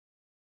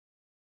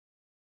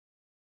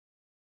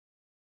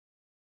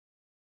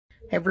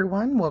Hey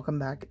everyone, welcome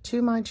back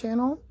to my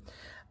channel.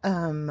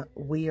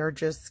 We are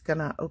just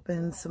gonna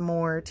open some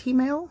more tea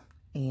mail,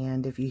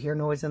 and if you hear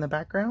noise in the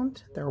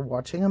background, they're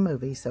watching a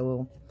movie,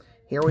 so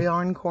here we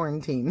are in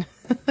quarantine.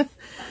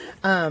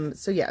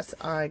 So yes,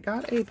 I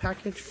got a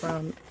package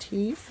from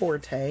Tea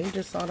Forte.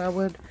 Just thought I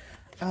would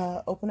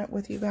open it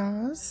with you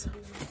guys.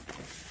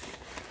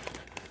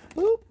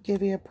 Oop,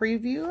 give you a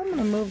preview. I'm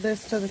gonna move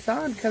this to the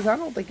side because I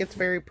don't think it's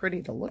very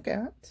pretty to look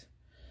at.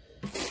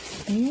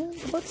 And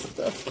what's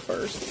the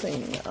first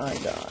thing I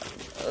got?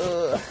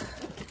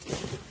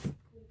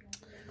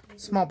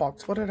 Small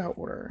box. What did I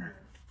order?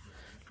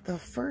 The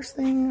first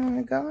thing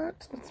I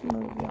got, let's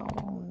move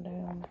y'all on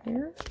down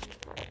here.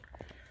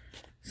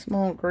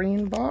 Small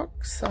green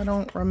box. I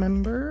don't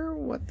remember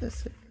what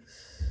this is.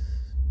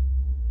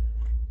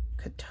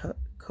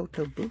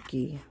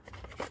 Kotobuki.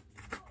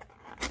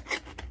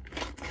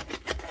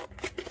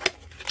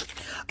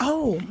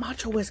 Oh,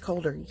 matcha whisk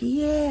holder.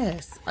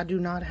 Yes, I do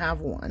not have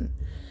one.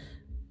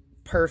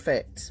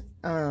 Perfect.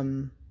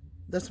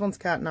 This one's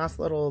got nice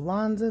little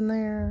lines in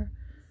there.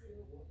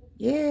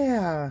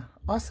 Yeah,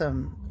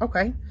 awesome.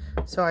 Okay,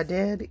 so I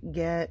did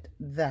get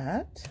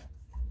that.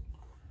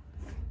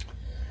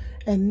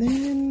 And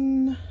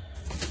then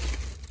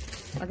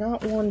I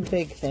got one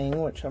big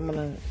thing, which I'm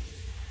gonna,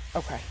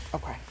 okay,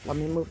 let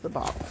me move the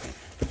box.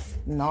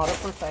 Not a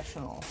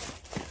professional.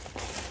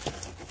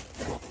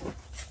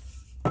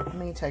 Let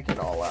me take it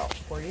all out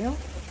for you.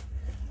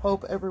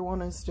 Hope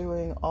everyone is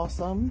doing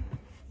awesome.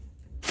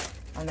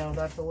 I know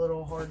that's a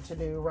little hard to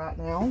do right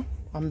now.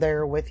 I'm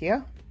there with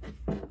you.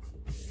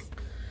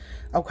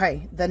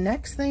 Okay, the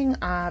next thing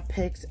I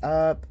picked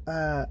up,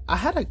 I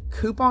had a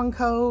coupon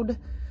code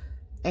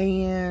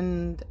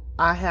and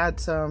I had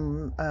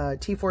some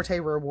Tea Forte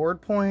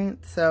reward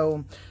points.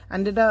 So I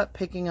ended up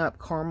picking up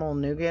caramel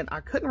nougat. I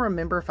couldn't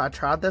remember if I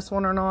tried this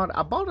one or not.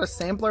 I bought a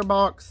sampler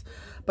box,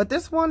 but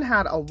this one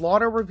had a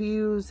lot of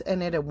reviews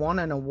and it had won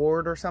an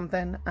award or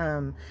something.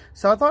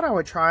 So I thought I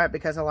would try it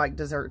because I like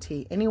dessert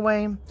tea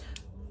anyway.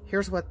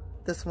 Here's what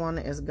this one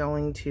is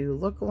going to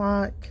look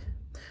like.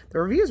 The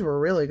reviews were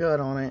really good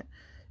on it.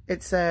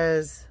 It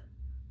says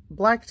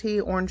black tea,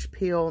 orange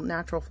peel,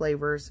 natural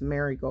flavors,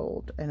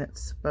 marigold. And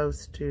it's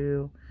supposed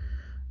to,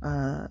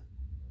 a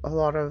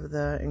lot of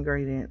the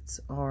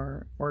ingredients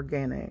are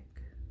organic.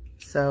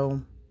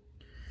 So,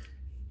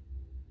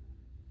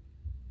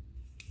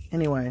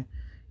 anyway,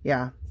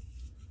 yeah.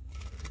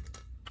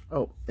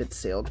 Oh, it's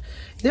sealed.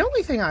 The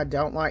only thing I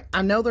don't like,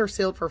 I know they're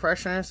sealed for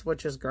freshness,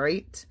 which is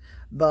great.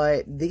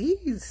 But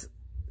these,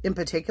 in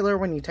particular,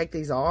 when you take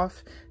these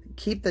off,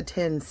 keep the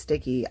tin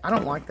sticky. I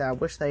don't like that. I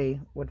wish they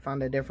would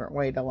find a different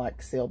way to,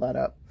 like, seal that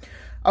up.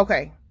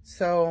 Okay,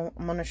 so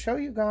I'm going to show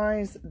you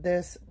guys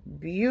this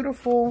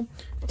beautiful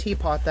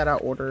teapot that I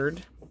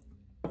ordered.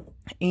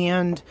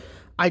 And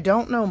I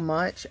don't know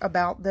much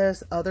about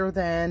this other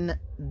than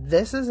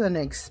this is an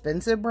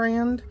expensive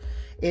brand.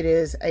 It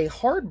is a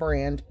hard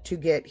brand to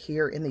get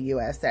here in the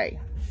USA.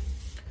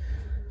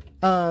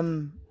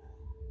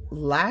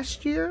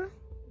 Last year,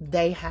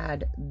 they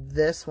had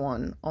this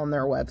one on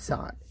their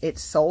website. It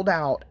sold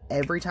out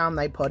every time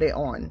they put it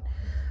on.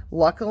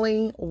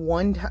 Luckily,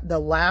 the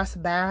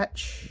last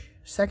batch,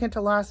 second to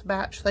last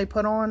batch they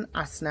put on,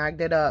 I snagged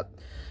it up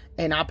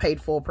and I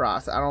paid full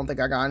price. I don't think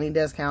I got any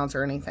discounts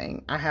or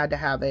anything. I had to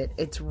have it.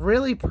 It's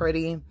really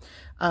pretty.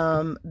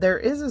 There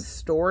is a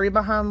story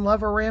behind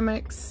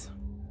Loveramics.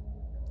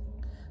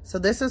 So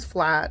this is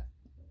flat,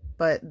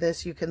 but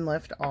this you can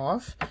lift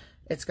off.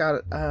 It's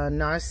got a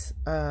nice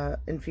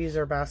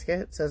infuser basket.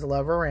 It says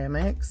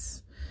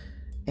Loveramics.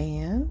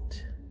 And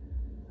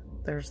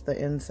there's the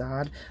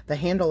inside. The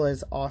handle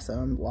is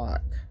awesome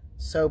black.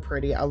 So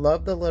pretty. I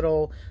love the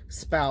little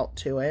spout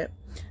to it.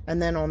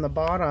 And then on the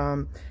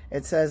bottom,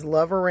 it says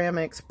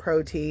Loveramics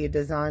Pro Tea,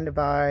 designed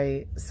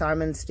by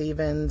Simon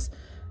Stevens,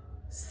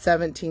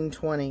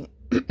 1720.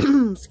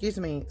 Excuse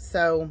me.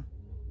 So,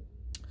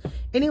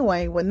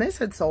 anyway, when this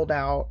had sold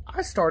out,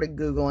 I started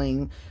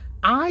Googling.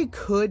 I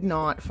could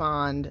not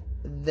find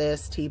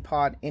this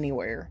teapot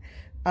anywhere.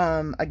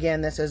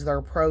 Again, this is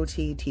their Pro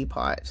Tea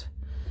teapot.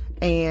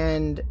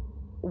 And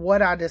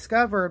what I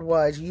discovered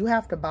was you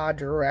have to buy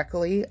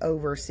directly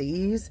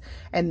overseas.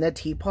 And the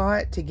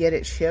teapot, to get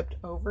it shipped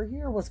over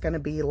here, was going to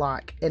be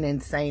like an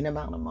insane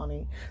amount of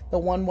money. The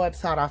one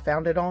website I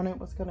found it on, it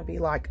was going to be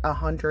like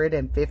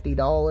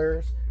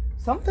 $150.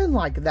 Something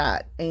like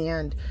that.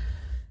 And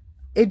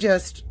it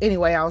just,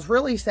 anyway, I was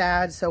really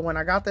sad. So when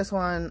I got this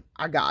one,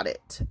 I got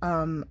it.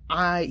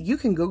 You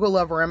can Google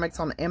Loveramics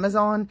on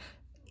Amazon.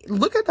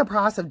 Look at the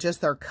price of just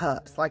their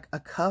cups. Like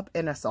a cup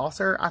and a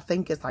saucer, I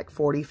think is like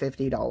 $40,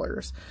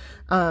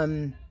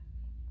 $50.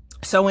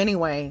 So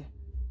anyway,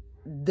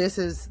 this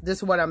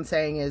is what I'm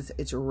saying is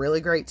it's really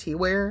great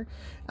teaware.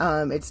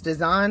 It's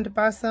designed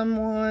by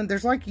someone.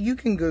 There's like, you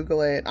can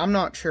Google it. I'm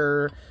not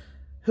sure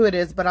who it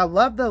is, but I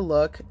love the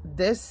look.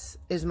 This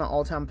is my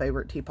all-time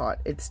favorite teapot.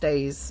 It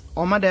stays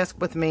on my desk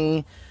with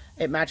me.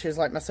 It matches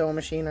like my sewing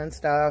machine and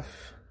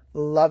stuff.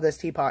 Love this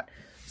teapot.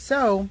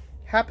 So,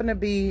 happen to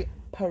be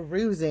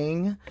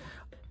perusing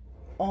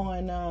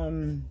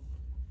on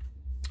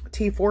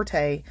Tea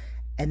Forte,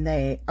 and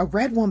a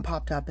red one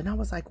popped up, and I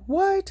was like,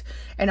 what?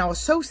 And I was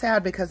so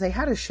sad because they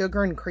had a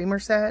sugar and creamer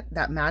set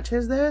that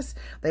matches this.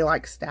 They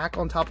like stack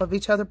on top of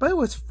each other, but it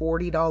was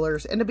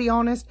 $40. And to be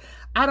honest,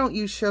 I don't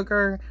use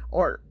sugar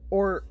or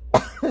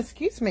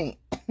excuse me,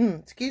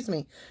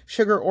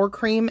 sugar or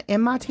cream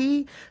in my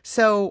tea.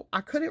 So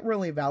I couldn't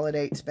really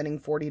validate spending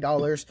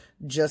 $40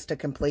 just to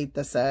complete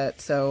the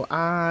set. So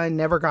I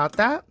never got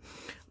that,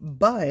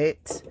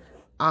 but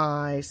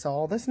I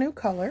saw this new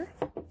color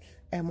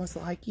and was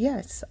like,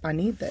 yes, I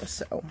need this.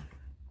 So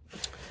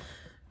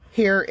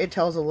here it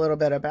tells a little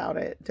bit about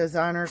it.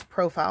 Designer's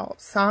profile.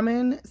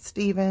 Simon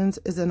Stevens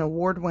is an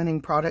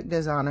award-winning product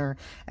designer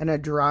and a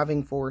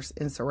driving force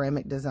in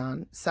ceramic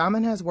design.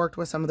 Simon has worked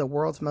with some of the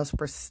world's most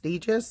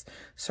prestigious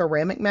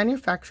ceramic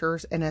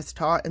manufacturers and has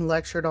taught and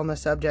lectured on the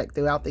subject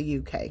throughout the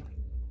UK.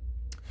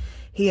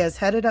 He has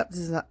headed up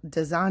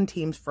design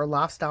teams for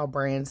lifestyle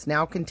brands,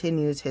 now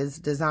continues his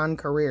design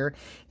career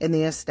in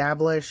the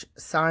established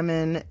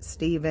Simon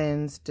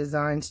Stevens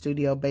Design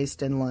Studio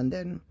based in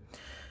London.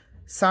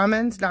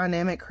 Simon's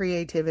dynamic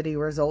creativity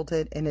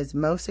resulted in his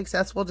most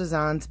successful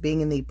designs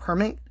being in the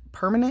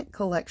permanent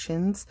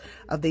collections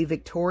of the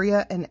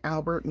Victoria and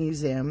Albert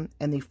Museum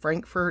and the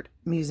Frankfurt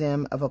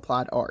Museum of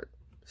Applied Art.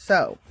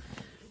 So,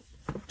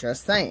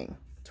 just saying.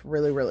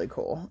 Really, really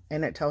cool.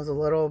 And it tells a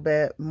little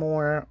bit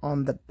more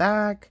on the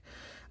back.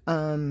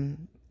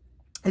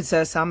 It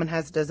says Simon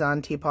has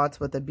designed teapots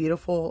with a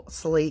beautiful,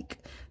 sleek,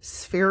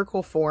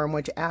 spherical form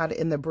which add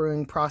in the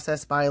brewing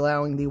process by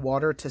allowing the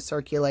water to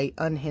circulate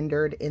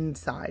unhindered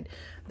inside.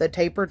 The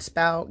tapered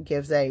spout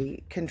gives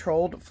a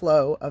controlled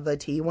flow of the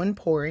tea when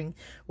pouring,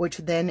 which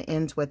then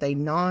ends with a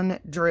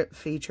non-drip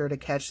feature to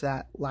catch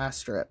that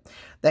last drip.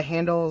 The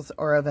handles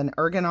are of an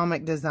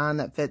ergonomic design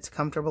that fits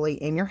comfortably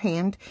in your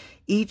hand.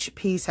 Each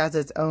piece has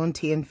its own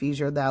tea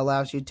infuser that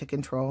allows you to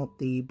control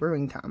the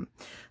brewing time.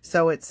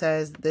 So it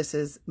says this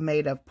is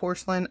made of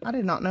porcelain. I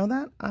did not know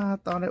that. I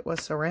thought it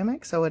was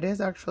ceramic. So it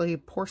is actually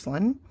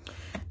porcelain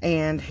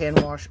and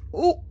hand wash.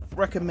 Oh,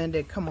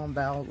 recommended. Come on,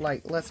 Val.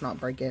 Like, let's not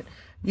break it.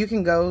 You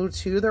can go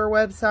to their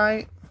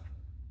website.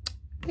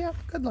 Yeah,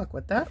 good luck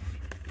with that.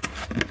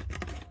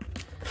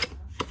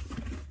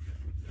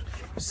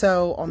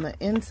 So on the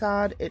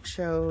inside, it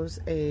shows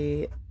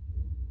a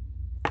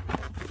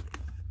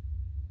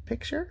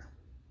picture.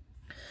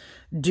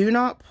 Do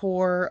not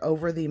pour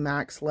over the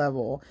max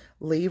level.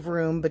 Leave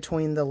room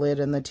between the lid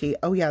and the tea.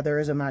 Oh yeah, there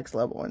is a max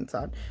level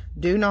inside.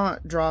 Do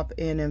not drop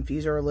in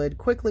infuser lid.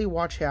 Quickly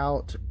watch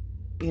out.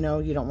 You know,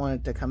 you don't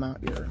want it to come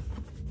out your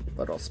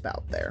little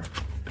spout there.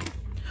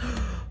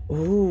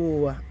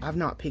 Ooh, I've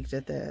not peeked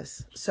at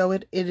this. So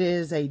it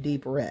is a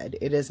deep red.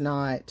 It is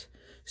not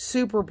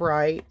super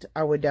bright.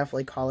 I would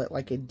definitely call it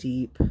like a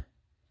deep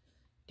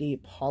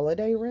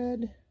holiday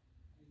red.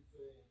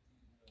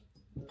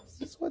 Is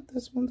this what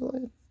this one's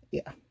like?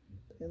 Yeah.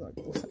 They look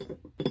the same.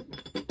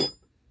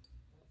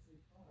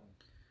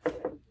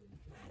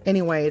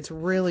 Anyway, it's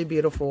really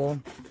beautiful.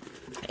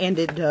 And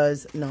it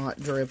does not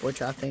drip,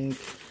 which I think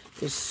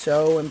is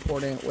so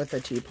important with a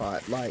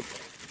teapot. Like,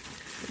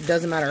 it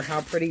doesn't matter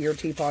how pretty your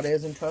teapot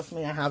is, and trust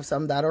me, I have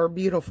some that are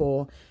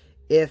beautiful,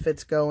 if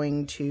it's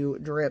going to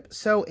drip.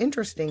 So,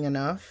 interesting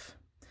enough,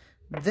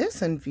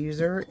 this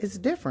infuser is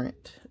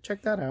different.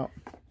 Check that out.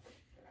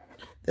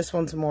 This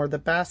one's more the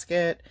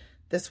basket.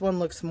 This one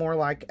looks more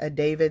like a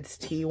David's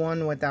tea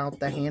one without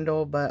the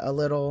handle, but a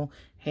little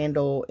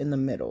handle in the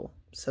middle.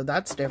 So,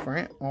 that's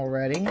different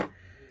already.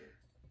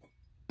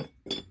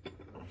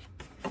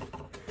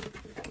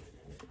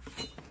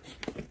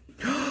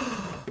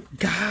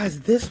 Guys,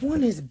 this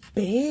one is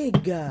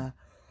big.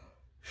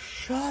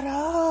 Shut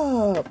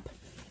up.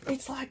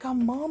 It's like a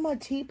mama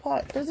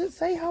teapot. Does it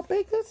say how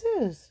big this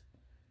is?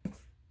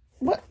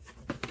 What?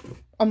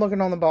 I'm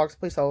looking on the box.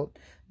 Please hold.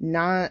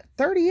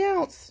 30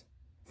 ounce.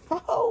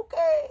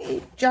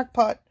 Okay.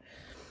 Jackpot.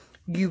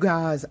 You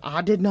guys,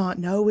 I did not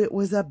know it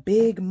was a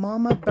big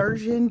mama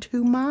version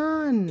to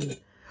mine.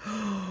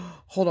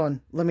 Hold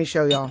on. Let me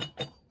show y'all.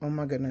 Oh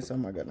my goodness. Oh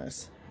my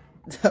goodness.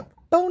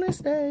 Bonus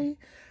day.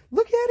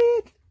 Look at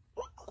it.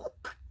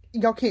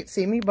 Y'all can't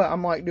see me, but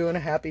I'm like doing a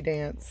happy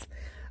dance.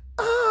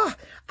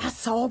 I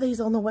saw these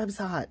on the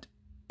website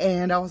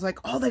and I was like,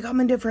 oh, they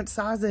come in different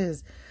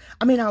sizes.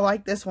 I mean, I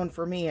like this one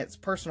for me. It's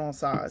personal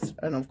size.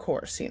 And of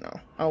course, you know,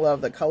 I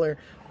love the color,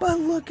 but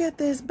look at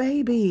this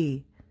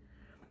baby.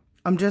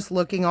 I'm just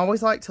looking. I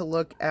always like to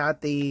look at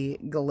the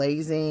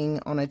glazing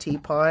on a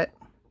teapot.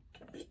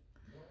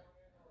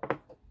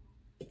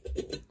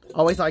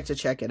 Always like to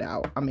check it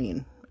out. I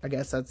mean, I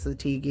guess that's the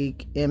tea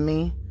geek in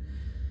me.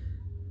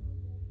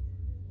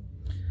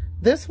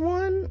 This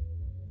one,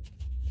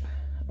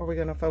 are we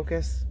going to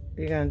focus?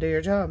 Are you going to do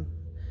your job?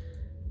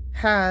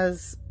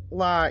 Has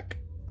like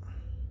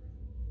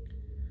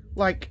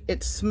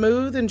it's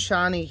smooth and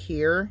shiny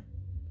here,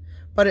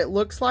 but it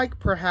looks like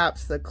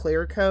perhaps the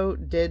clear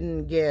coat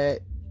didn't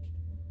get,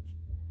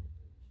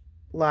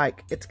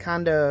 like, it's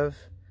kind of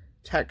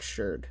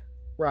textured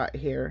right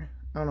here.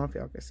 I don't know if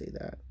y'all can see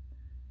that.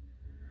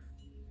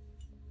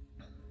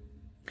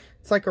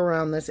 It's like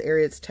around this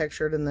area it's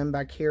textured, and then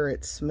back here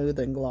it's smooth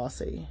and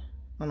glossy.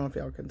 I don't know if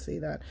y'all can see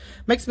that.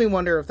 Makes me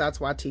wonder if that's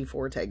why Tea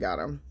Forte got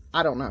them.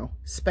 I don't know.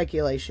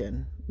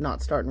 Speculation.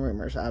 Not starting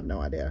rumors. I have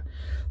no idea.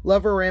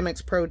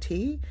 Loveramics Pro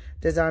Tea,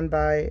 designed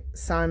by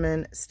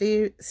Simon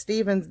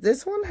Stevens.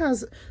 This one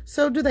has...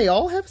 So, do they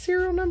all have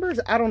serial numbers?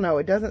 I don't know.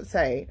 It doesn't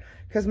say.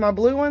 Because my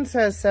blue one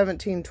says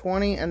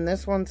 1720, and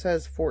this one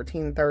says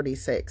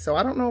 1436. So,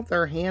 I don't know if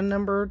they're hand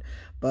numbered,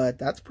 but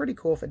that's pretty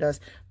cool if it does.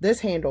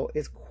 This handle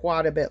is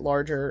quite a bit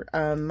larger.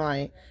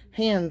 My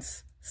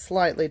hands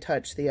slightly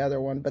touch the other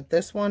one, but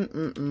this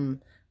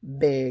one,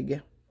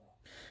 big.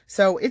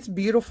 So it's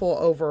beautiful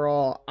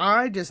overall.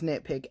 I just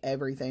nitpick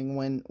everything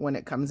when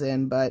it comes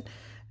in, but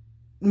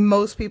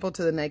most people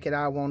to the naked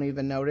eye won't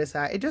even notice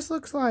that. It just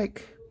looks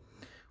like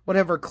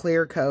whatever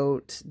clear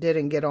coat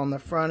didn't get on the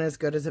front as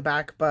good as the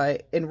back,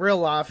 but in real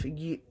life,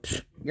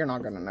 you're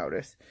not going to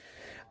notice.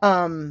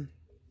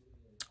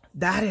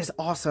 That is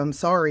awesome.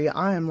 Sorry,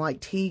 I am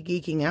like tea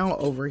geeking out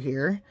over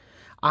here.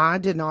 I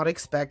did not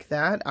expect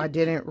that. I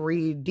didn't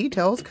read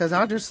details because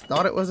I just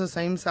thought it was the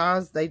same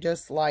size. They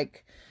just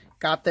like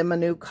got them a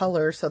new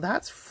color. So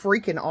that's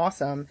freaking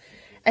awesome.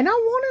 And I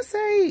want to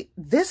say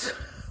this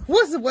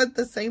was what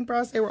the same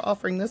price they were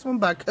offering this one,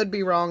 but I could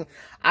be wrong.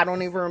 I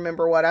don't even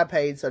remember what I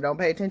paid, so don't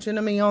pay attention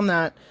to me on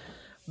that.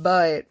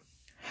 But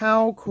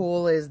how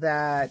cool is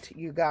that,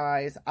 you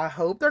guys? I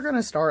hope they're going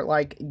to start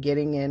like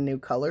getting in new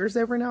colors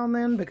every now and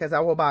then, because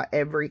I will buy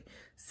every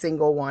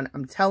single one.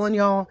 I'm telling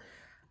y'all,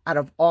 out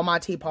of all my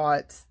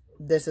teapots,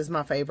 this is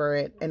my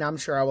favorite, and I'm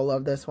sure I will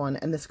love this one.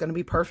 And this is going to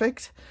be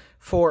perfect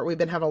for, we've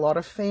been having a lot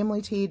of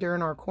family tea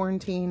during our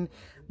quarantine.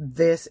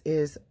 This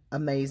is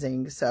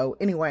amazing. So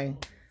anyway,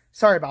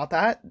 sorry about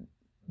that.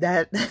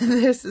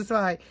 This is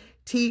my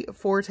Tea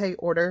Forte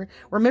order.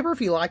 Remember,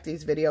 if you like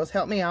these videos,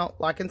 help me out,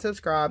 like and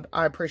subscribe.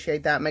 I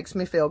appreciate that. Makes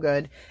me feel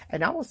good.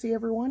 And I will see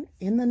everyone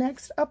in the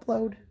next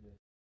upload.